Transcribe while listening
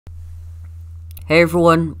Hey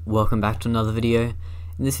everyone, welcome back to another video.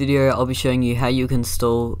 In this video I'll be showing you how you can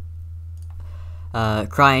install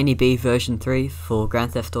CryENB version 3 for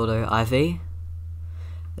Grand Theft Auto IV.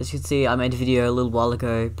 As you can see, I made a video a little while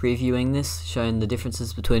ago previewing this, showing the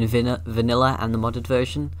differences between vanilla and the modded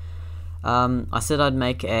version. I said I'd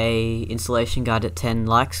make a installation guide at 10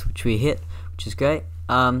 likes, which we hit, which is great.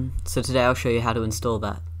 So today I'll show you how to install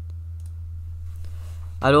that.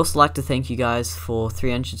 I'd also like to thank you guys for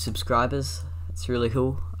 300 subscribers. It's really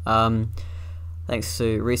cool. Thanks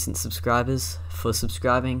to recent subscribers for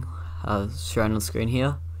subscribing, shown on the screen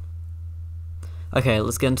here. Okay,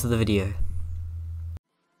 let's get into the video.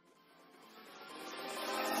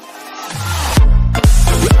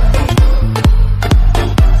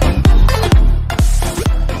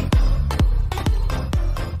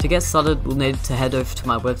 To get started, we'll need to head over to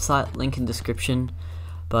my website, link in description,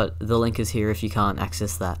 but the link is here if you can't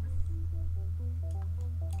access that.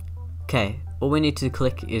 Okay, all we need to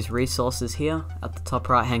click is resources here at the top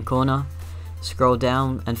right hand corner, scroll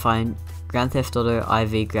down and find Grand Theft Auto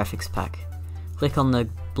IV graphics pack. Click on the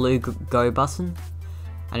blue go button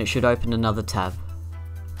and it should open another tab.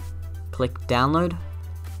 Click download.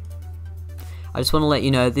 I just want to let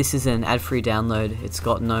you know this is an ad-free download. It's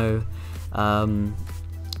got no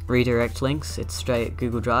redirect links, it's straight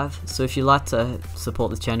Google Drive. So if you like to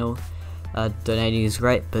support the channel, donating is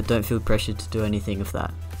great, but don't feel pressured to do anything of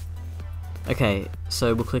that. Okay,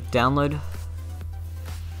 so we'll click download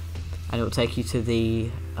and it will take you to the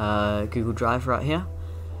Google Drive right here.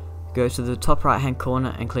 Go to the top right hand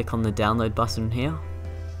corner and click on the download button here.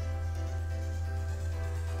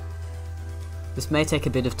 This may take a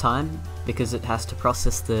bit of time because it has to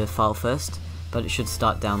process the file first, but it should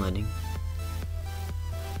start downloading.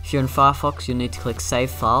 If you're in Firefox, you'll need to click save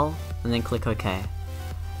file and then click OK.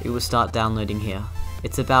 It will start downloading here.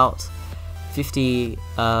 It's about 52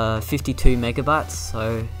 megabytes,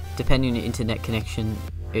 so depending on your internet connection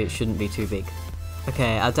it shouldn't be too big.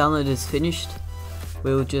 Okay, our download is finished.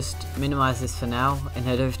 We'll just minimize this for now and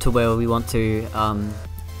head over to where we want to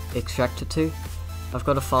extract it to. I've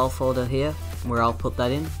got a file folder here where I'll put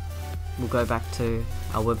that in. We'll go back to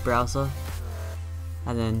our web browser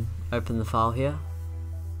and then open the file here.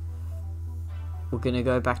 We're going to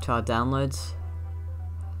go back to our downloads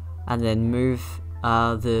and then move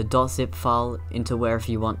the .zip file into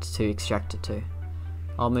wherever you want to extract it to.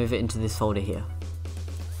 I'll move it into this folder here.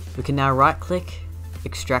 We can now right click,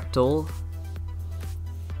 extract all.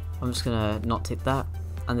 I'm just gonna not tick that,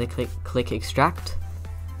 and then click extract.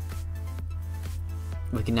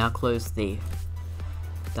 We can now close the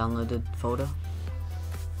downloaded folder.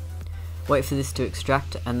 Wait for this to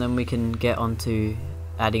extract and then we can get on to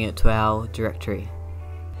adding it to our directory.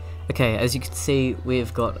 Okay, as you can see,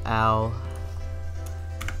 we've got our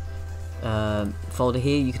folder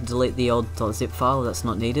here. You can delete the old .zip file, that's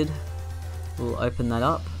not needed. We'll open that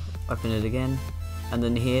up, open it again, and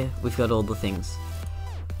then here we've got all the things.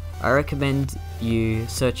 I recommend you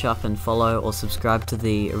search up and follow or subscribe to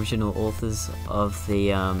the original authors of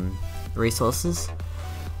the resources.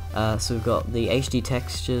 So we've got the HD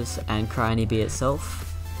textures and CryENB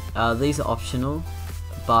itself. These are optional,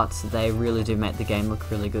 but they really do make the game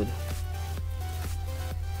look really good.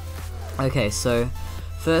 Okay, so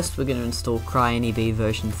first we're going to install CryENB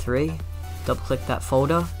version 3. Double click that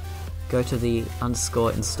folder, go to the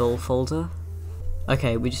 _install folder.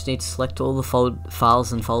 Okay, we just need to select all the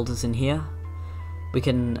files and folders in here. We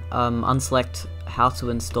can unselect how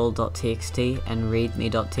to install.txt and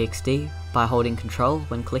readme.txt by holding Control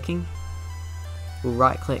when clicking. We'll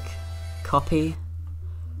right click, copy,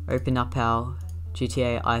 open up our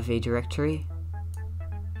GTA IV directory,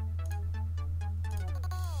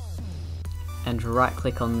 and right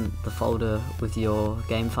click on the folder with your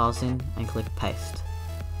game files in and click paste.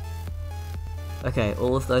 Okay,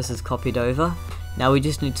 all of those is copied over. Now we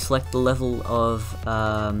just need to select the level of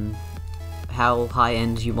how high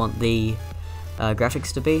end you want the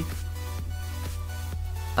graphics to be.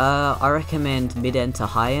 I recommend mid-end to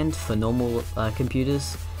high-end for normal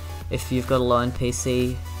computers. If you've got a low-end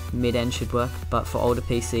PC, mid-end should work, but for older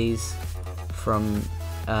PCs from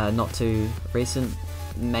not too recent,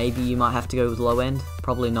 maybe you might have to go with low-end.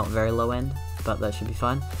 Probably not very low-end, but that should be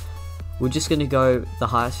fine. We're just going to go the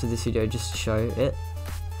highest for this video just to show it.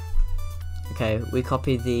 Okay, we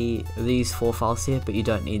copy these 4 files here, but you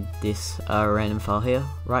don't need this random file here.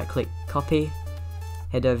 Right click, copy,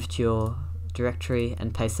 head over to your directory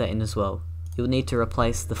and paste that in as well. You'll need to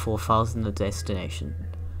replace the 4 files in the destination.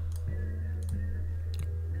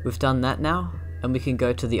 We've done that now, and we can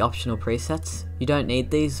go to the optional presets. You don't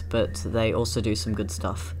need these, but they also do some good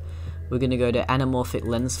stuff. We're going to go to anamorphic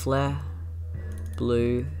lens flare,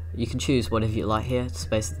 blue, You can choose whatever you like here, it's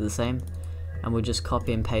basically the same, and we'll just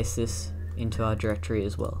copy and paste this into our directory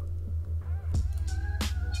as well.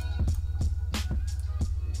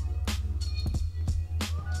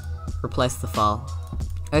 Replace the file.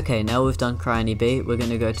 Okay, now we've done CryENB, we're going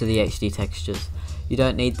to go to the HD textures. You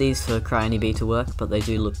don't need these for CryENB to work, but they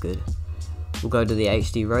do look good. We'll go to the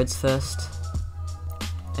HD roads first,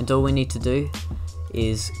 and all we need to do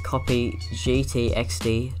is copy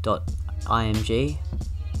gtxd.img,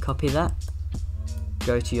 copy that,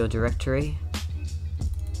 go to your directory,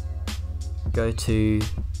 go to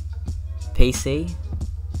PC,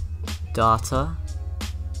 data,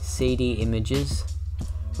 CD images,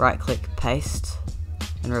 right click paste,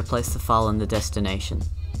 and replace the file in the destination.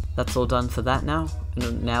 That's all done for that now,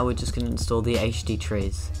 and now we're just going to install the HD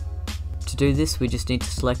trees. To do this, we just need to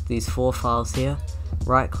select these 4 files here,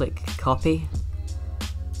 right click copy,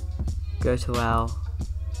 go to our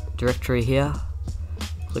directory here,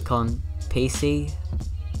 click on PC,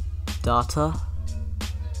 data,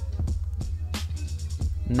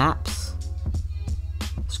 maps,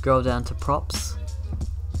 scroll down to props,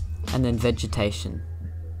 and then vegetation.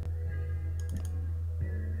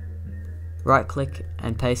 Right click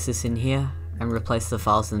and paste this in here and replace the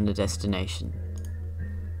files in the destination.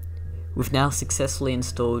 We've now successfully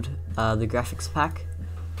installed the graphics pack.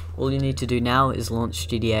 All you need to do now is launch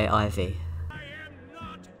gtaredux.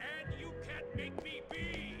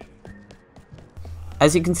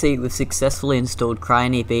 As you can see, we've successfully installed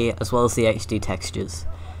CryENB as well as the HD textures.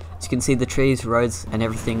 As you can see, the trees, roads and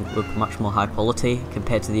everything look much more high quality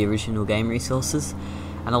compared to the original game resources,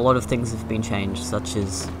 and a lot of things have been changed, such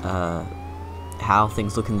as how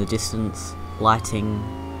things look in the distance, lighting,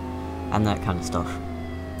 and that kind of stuff.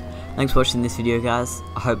 Thanks for watching this video, guys.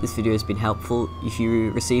 I hope this video has been helpful. If you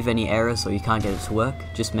receive any errors or you can't get it to work,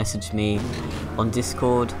 just message me on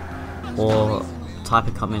Discord or type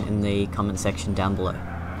a comment in the comment section down below.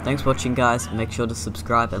 Thanks for watching, guys. Make sure to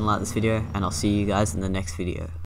subscribe and like this video, and I'll see you guys in the next video.